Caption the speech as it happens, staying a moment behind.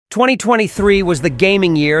2023 was the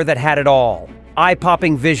gaming year that had it all.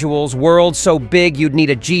 Eye-popping visuals, worlds so big you'd need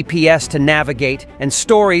a GPS to navigate, and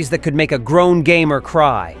stories that could make a grown gamer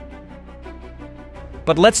cry.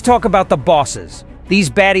 But let's talk about the bosses. These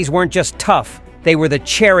baddies weren't just tough, they were the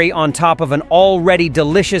cherry on top of an already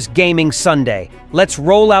delicious gaming sundae. Let's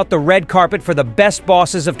roll out the red carpet for the best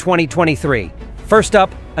bosses of 2023. First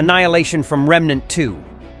up, Annihilation from Remnant 2.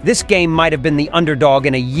 This game might have been the underdog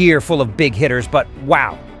in a year full of big hitters, but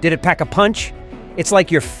wow, did it pack a punch? It's like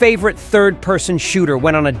your favorite third-person shooter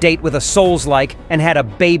went on a date with a Souls-like and had a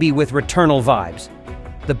baby with Returnal vibes.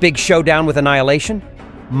 The big showdown with Annihilation?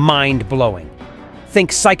 Mind-blowing. Think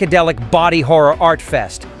psychedelic body horror art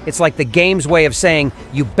fest. It's like the game's way of saying,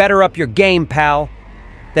 you better up your game, pal.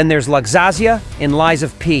 Then there's Luxazia in Lies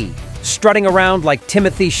of P, strutting around like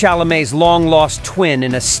Timothée Chalamet's long-lost twin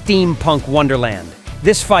in a steampunk wonderland.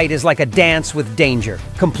 This fight is like a dance with danger,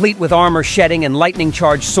 complete with armor shedding and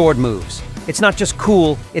lightning-charged sword moves. It's not just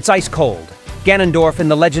cool, it's ice-cold. Ganondorf in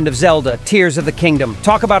The Legend of Zelda, Tears of the Kingdom.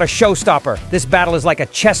 Talk about a showstopper. This battle is like a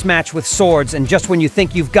chess match with swords, and just when you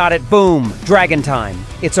think you've got it, boom, dragon time.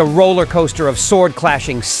 It's a roller coaster of sword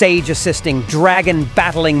clashing, sage assisting, dragon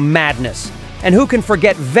battling madness. And who can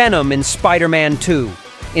forget Venom in Spider-Man 2?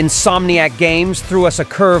 Insomniac Games threw us a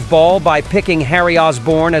curveball by picking Harry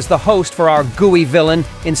Osborn as the host for our gooey villain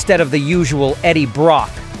instead of the usual Eddie Brock.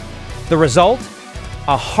 The result?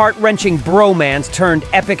 A heart-wrenching bromance turned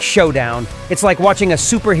epic showdown. It's like watching a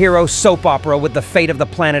superhero soap opera with the fate of the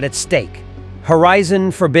planet at stake. Horizon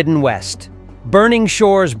Forbidden West. Burning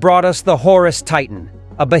Shores brought us the Horus Titan,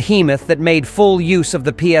 a behemoth that made full use of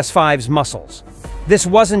the PS5's muscles. This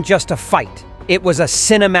wasn't just a fight. It was a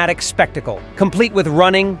cinematic spectacle, complete with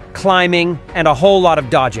running, climbing, and a whole lot of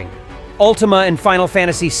dodging. Ultima in Final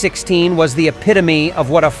Fantasy XVI was the epitome of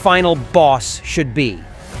what a final boss should be.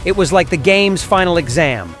 It was like the game's final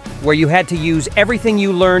exam, where you had to use everything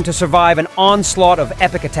you learned to survive an onslaught of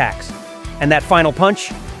epic attacks. And that final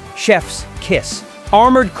punch? Chef's kiss.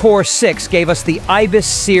 Armored Core 6 gave us the Ibis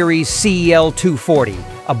Series CEL 240,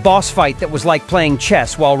 a boss fight that was like playing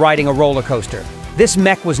chess while riding a roller coaster. This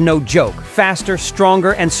mech was no joke, faster,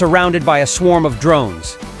 stronger, and surrounded by a swarm of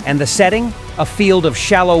drones. And the setting? A field of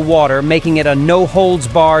shallow water, making it a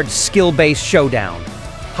no-holds-barred, skill-based showdown.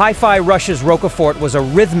 Hi-Fi Rush's Roquefort was a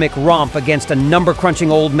rhythmic romp against a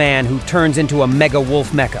number-crunching old man who turns into a mega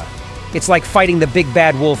wolf mecha. It's like fighting the big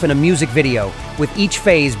bad wolf in a music video, with each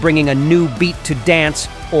phase bringing a new beat to dance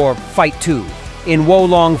or fight to. In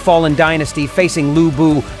Wolong Fallen Dynasty, facing Lu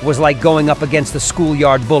Bu was like going up against the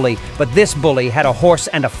schoolyard bully, but this bully had a horse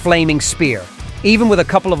and a flaming spear. Even with a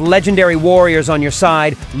couple of legendary warriors on your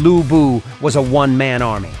side, Lu Bu was a one-man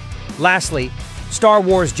army. Lastly, Star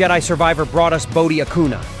Wars Jedi Survivor brought us Bodhi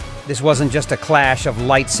Akuna. This wasn't just a clash of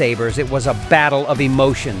lightsabers, it was a battle of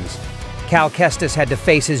emotions. Cal Kestis had to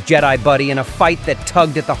face his Jedi buddy in a fight that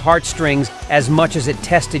tugged at the heartstrings as much as it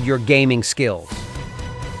tested your gaming skills.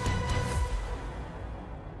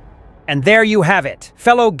 And there you have it,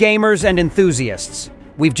 fellow gamers and enthusiasts.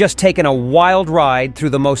 We've just taken a wild ride through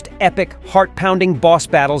the most epic, heart-pounding boss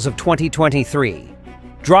battles of 2023.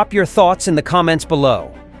 Drop your thoughts in the comments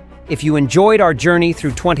below. If you enjoyed our journey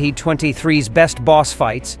through 2023's best boss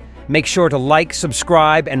fights, make sure to like,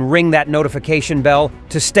 subscribe, and ring that notification bell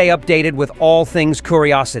to stay updated with all things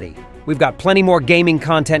Quriosity. We've got plenty more gaming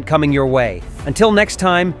content coming your way. Until next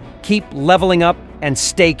time, keep leveling up and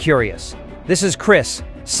stay curious. This is Chris,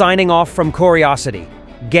 signing off from Quriosity.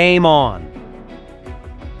 Game on!